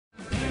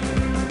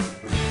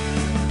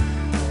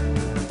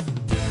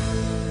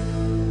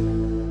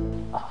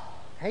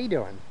How you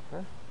doing?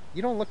 Huh?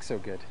 You don't look so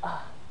good.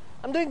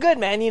 I'm doing good,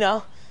 man, you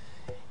know.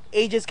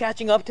 Age is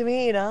catching up to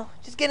me, you know.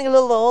 Just getting a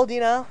little old, you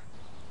know.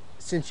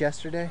 Since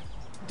yesterday?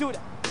 Dude,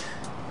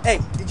 hey,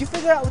 did you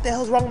figure out what the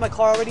hell's wrong with my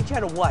car already,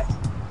 Chad, or what?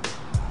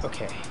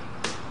 Okay.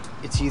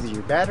 It's either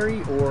your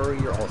battery or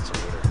your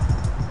alternator.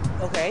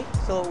 Okay,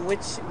 so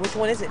which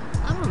one is it?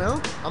 I don't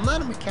know. I'm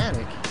not a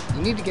mechanic.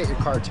 You need to get your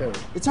car towed.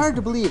 It's hard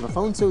to believe a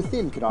phone so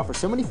thin could offer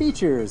so many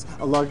features.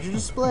 A larger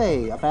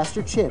display, a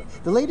faster chip,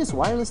 the latest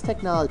wireless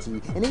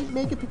technology, an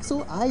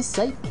 8-megapixel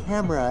eyesight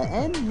camera,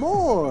 and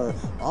more.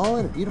 All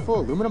in a beautiful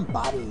aluminum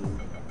body.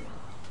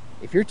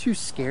 If you're too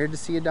scared to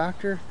see a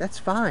doctor, that's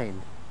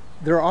fine.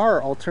 There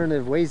are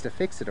alternative ways to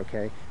fix it,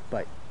 okay?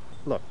 But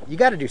look, you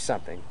gotta do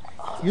something.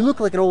 You look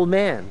like an old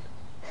man.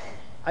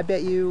 I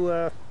bet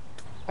you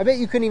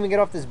couldn't even get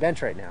off this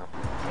bench right now.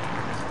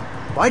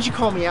 Why'd you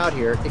call me out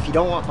here if you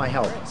don't want my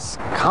help?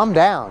 Calm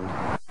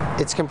down.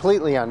 It's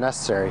completely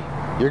unnecessary.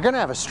 You're gonna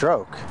have a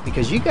stroke.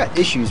 Because you got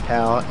issues,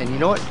 pal, and you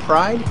know what?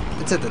 Pride,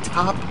 it's at the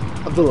top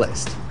of the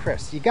list.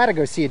 Chris, you gotta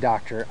go see a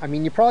doctor. I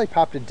mean, you probably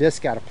popped a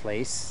disc out of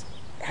place.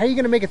 How are you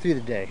gonna make it through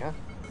the day, huh?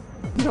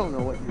 You don't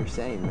know what you're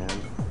saying, man.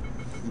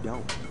 You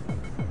don't.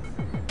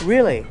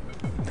 Really?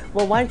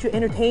 Well, why don't you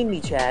entertain me,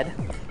 Chad?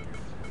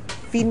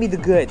 Feed me the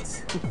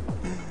goods.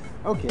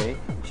 Okay,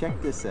 check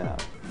this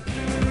out.